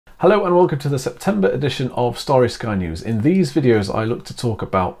Hello and welcome to the September edition of Starry Sky News. In these videos I look to talk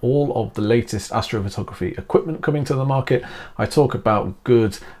about all of the latest astrophotography equipment coming to the market. I talk about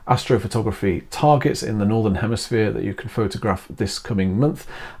good astrophotography targets in the Northern Hemisphere that you can photograph this coming month,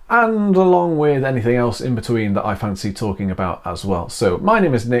 and along with anything else in between that I fancy talking about as well. So my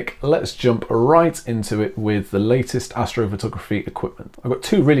name is Nick, let's jump right into it with the latest astrophotography equipment. I've got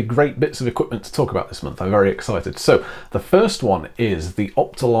two really great bits of equipment to talk about this month. I'm very excited. So the first one is the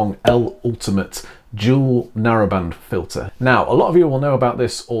Optolong L Ultimate dual narrowband filter. Now, a lot of you will know about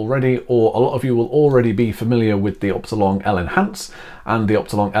this already, or a lot of you will already be familiar with the Optolong L Enhance and the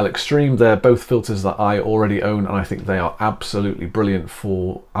Optolong L Extreme. They're both filters that I already own, and I think they are absolutely brilliant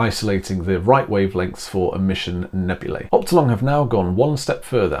for isolating the right wavelengths for emission nebulae. Optolong have now gone one step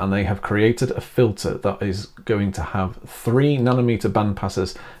further, and they have created a filter that is going to have 3 nanometer band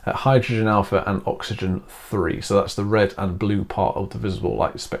passes at hydrogen alpha and oxygen 3. So that's the red and blue part of the visible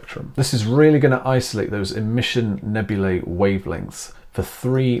light spectrum. This is really going to isolate those emission nebulae wavelengths for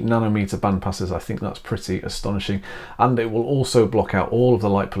 3 nanometer band passes. I think that's pretty astonishing, and it will also block out all of the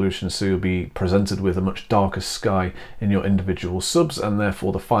light pollution, so you'll be presented with a much darker sky in your individual subs, and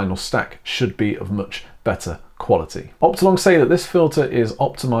therefore the final stack should be of much better quality. Optolong say that this filter is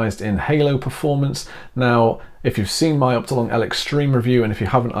optimized in halo performance. Now, if you've seen my Optolong L Extreme review, and if you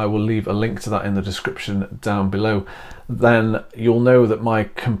haven't, I will leave a link to that in the description down below, then you'll know that my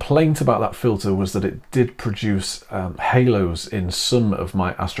complaint about that filter was that it did produce halos in some of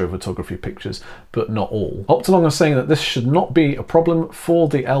my astrophotography pictures, but not all. Optolong are saying that this should not be a problem for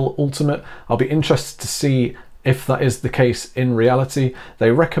the L Ultimate. I'll be interested to see if that is the case in reality.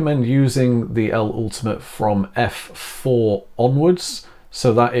 They recommend using the L Ultimate from f4 onwards.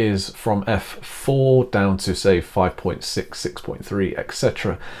 So that is from f4 down to say 5.6, 6.3,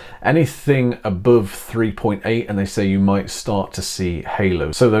 etc. Anything above 3.8, and they say you might start to see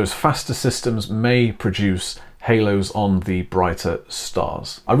halos. So those faster systems may produce halos on the brighter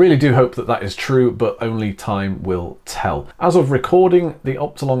stars. I really do hope that that is true, but only time will tell. As of recording, the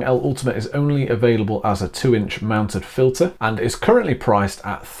Optolong L Ultimate is only available as a 2-inch mounted filter and is currently priced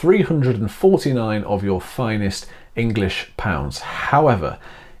at 349 of your finest English pounds. However,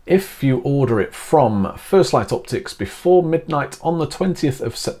 if you order it from First Light Optics before midnight on the 20th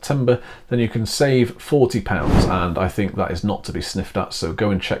of September, then you can save £40, and I think that is not to be sniffed at, so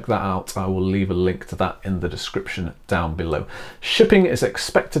go and check that out. I will leave a link to that in the description down below. Shipping is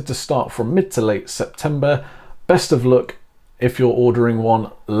expected to start from mid to late September. Best of luck. If you're ordering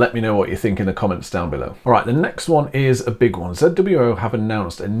one, let me know what you think in the comments down below. All right, the next one is a big one. ZWO have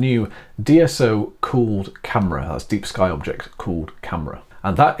announced a new DSO cooled camera. That's Deep Sky Object cooled camera.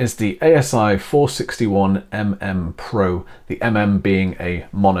 And that is the ASI 461mm Pro, the MM being a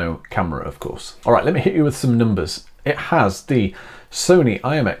mono camera, of course. All right, let me hit you with some numbers. It has the Sony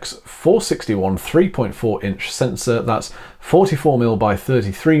IMX 461 3.4 inch sensor. That's 44mm by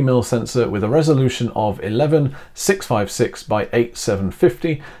 33mm sensor with a resolution of 11656 by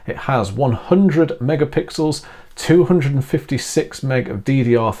 8750. It has 100 megapixels, 256 meg of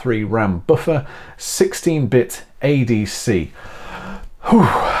DDR3 RAM buffer, 16-bit ADC. Whew.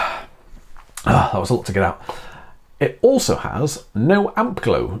 That was a lot to get out. It also has no amp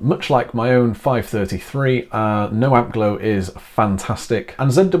glow, much like my own 533. No amp glow is fantastic,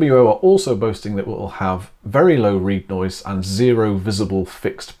 and ZWO are also boasting that it will have very low read noise and 0 visible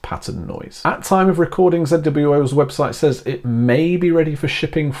fixed pattern noise. At time of recording, ZWO's website says it may be ready for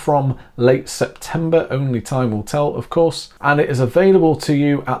shipping from late September. Only time will tell, of course, and it is available to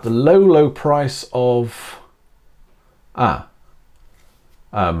you at the low price of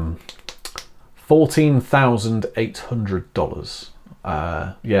 $14,800.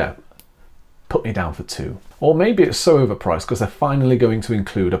 Yeah, put me down for 2. Or maybe it's so overpriced because they're finally going to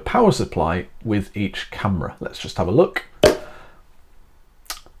include a power supply with each camera. Let's just have a look.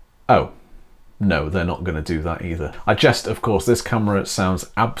 Oh, no, they're not going to do that either. I jest, of course. This camera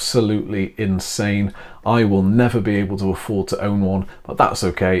sounds absolutely insane. I will never be able to afford to own one, but that's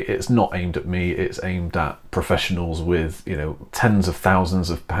okay. It's not aimed at me. It's aimed at professionals with, you know, tens of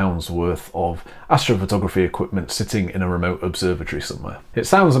thousands of pounds worth of astrophotography equipment sitting in a remote observatory somewhere. It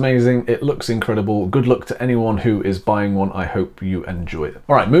sounds amazing. It looks incredible. Good luck to anyone who is buying one. I hope you enjoy it.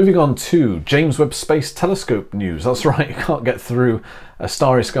 All right, moving on to James Webb Space Telescope news. That's right, you can't get through a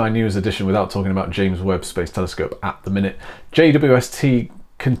Starry Sky News edition without talking about James Webb Space Telescope at the minute. JWST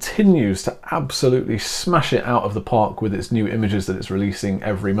continues to absolutely smash it out of the park with its new images that it's releasing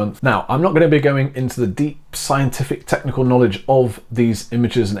every month. Now, I'm not going to be going into the deep scientific technical knowledge of these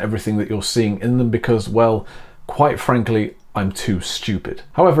images and everything that you're seeing in them because, well, quite frankly, I'm too stupid.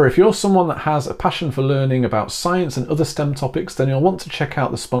 However, if you're someone that has a passion for learning about science and other STEM topics, then you'll want to check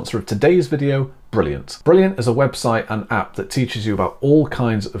out the sponsor of today's video, Brilliant. Brilliant is a website and app that teaches you about all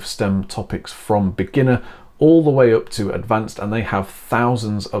kinds of STEM topics from beginner all the way up to advanced, and they have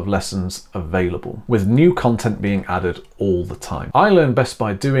thousands of lessons available with new content being added all the time. I learn best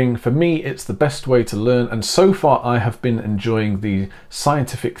by doing. For me, it's the best way to learn, and so far I have been enjoying the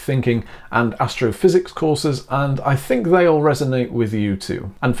scientific thinking and astrophysics courses, and I think they all resonate with you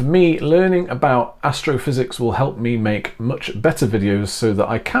too. And for me, learning about astrophysics will help me make much better videos so that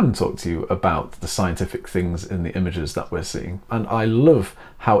I can talk to you about the scientific things in the images that we're seeing. And I love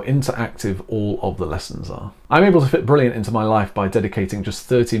how interactive all of the lessons are. I'm able to fit Brilliant into my life by dedicating just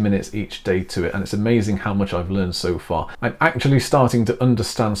 30 minutes each day to it, and it's amazing how much I've learned so far. I'm actually starting to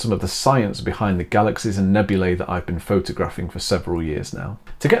understand some of the science behind the galaxies and nebulae that I've been photographing for several years now.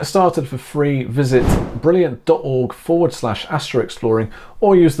 To get started for free, visit brilliant.org/astroexploring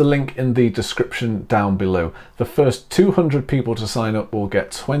or use the link in the description down below. The first 200 people to sign up will get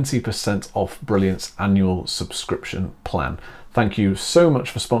 20% off Brilliant's annual subscription plan. Thank you so much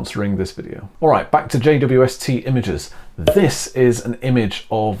for sponsoring this video. All right, back to JWST images. This is an image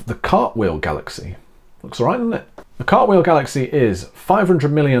of the Cartwheel Galaxy. Looks all right, doesn't it? The Cartwheel Galaxy is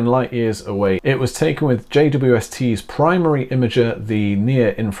 500 million light years away. It was taken with JWST's primary imager, the near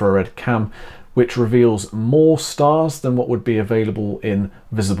infrared cam, which reveals more stars than what would be available in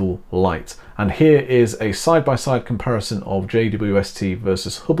visible light. And here is a side-by-side comparison of JWST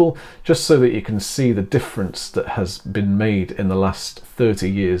versus Hubble, just so that you can see the difference that has been made in the last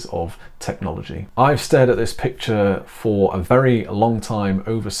 30 years of technology. I've stared at this picture for a very long time,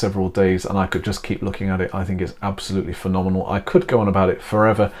 over several days, and I could just keep looking at it. I think it's absolutely phenomenal. I could go on about it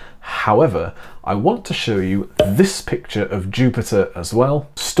forever. However, I want to show you this picture of Jupiter as well.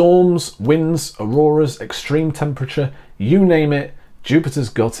 Storms, winds, auroras, extreme temperature, you name it, Jupiter's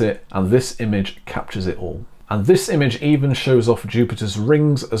got it, and this image captures it all. And this image even shows off Jupiter's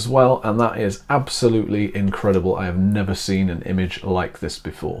rings as well, and that is absolutely incredible. I have never seen an image like this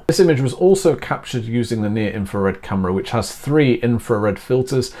before. This image was also captured using the near-infrared camera, which has 3 infrared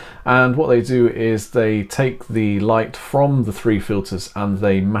filters, and what they do is they take the light from the 3 filters and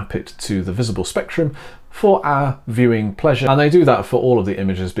they map it to the visible spectrum for our viewing pleasure. And they do that for all of the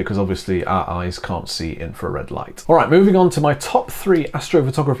images because obviously our eyes can't see infrared light. All right, moving on to my top 3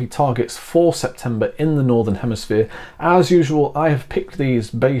 astrophotography targets for September in the Northern Hemisphere. As usual, I have picked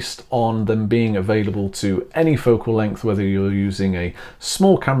these based on them being available to any focal length, whether you're using a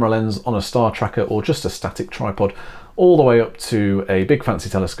small camera lens on a star tracker or just a static tripod, all the way up to a big fancy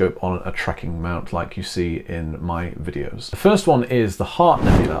telescope on a tracking mount like you see in my videos. The first one is the Heart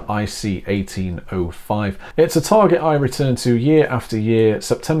Nebula IC 1805. It's a target I return to year after year.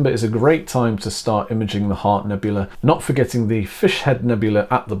 September is a great time to start imaging the Heart Nebula, not forgetting the Fishhead Nebula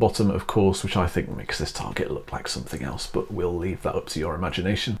at the bottom, of course, which I think makes this target look like something else, but we'll leave that up to your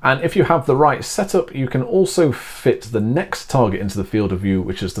imagination. And if you have the right setup, you can also fit the next target into the field of view,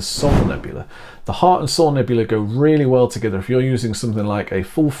 which is the Sol Nebula. The Heart and Sol Nebula go really well together. If you're using something like a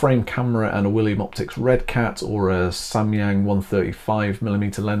full frame camera and a William Optics Red Cat or a Samyang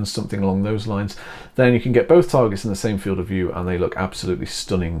 135mm lens, something along those lines, then you can get both targets in the same field of view and they look absolutely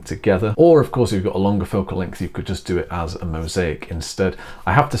stunning together. Or of course, if you've got a longer focal length, you could just do it as a mosaic instead.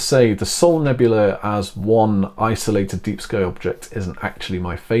 I have to say the Sol Nebula as one isolated deep sky object isn't actually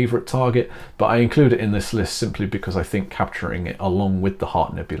my favorite target, but I include it in this list simply because I think capturing it along with the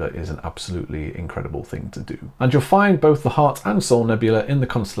Heart Nebula is an absolutely incredible thing to do. And you'll find both the Heart and Sol Nebula in the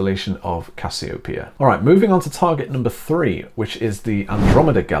constellation of Cassiopeia. All right, moving on to target number 3, which is the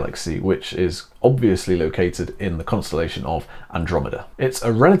Andromeda Galaxy, which is obviously located in the constellation of Andromeda. It's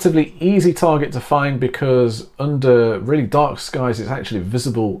a relatively easy target to find because under really dark skies, it's actually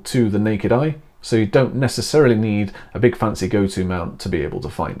visible to the naked eye. So you don't necessarily need a big fancy go-to mount to be able to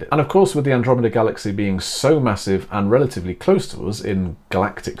find it. And of course, with the Andromeda Galaxy being so massive and relatively close to us, in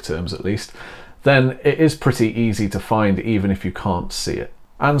galactic terms at least, then it is pretty easy to find even if you can't see it.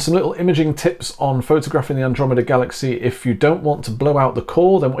 And some little imaging tips on photographing the Andromeda Galaxy. If you don't want to blow out the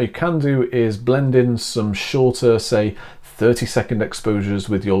core, then what you can do is blend in some shorter, say 30-second exposures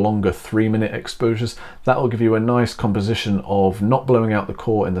with your longer 3-minute exposures. That will give you a nice composition of not blowing out the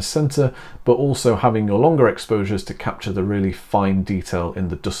core in the center, but also having your longer exposures to capture the really fine detail in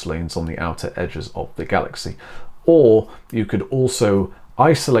the dust lanes on the outer edges of the galaxy. Or you could also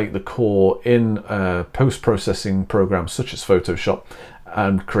isolate the core in a post-processing program such as Photoshop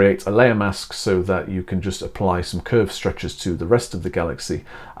and create a layer mask so that you can just apply some curve stretches to the rest of the galaxy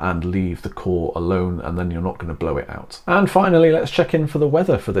and leave the core alone, and then you're not going to blow it out. And finally, let's check in for the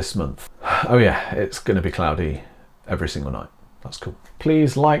weather for this month. Oh yeah, it's going to be cloudy every single night. That's cool.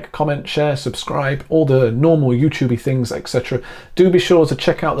 Please like, comment, share, subscribe, all the normal YouTubey things, etc. Do be sure to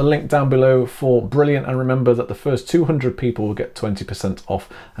check out the link down below for Brilliant, and remember that the first 200 people will get 20% off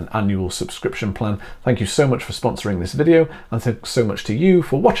an annual subscription plan. Thank you so much for sponsoring this video, and thanks so much to you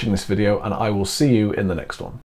for watching this video, and I will see you in the next one.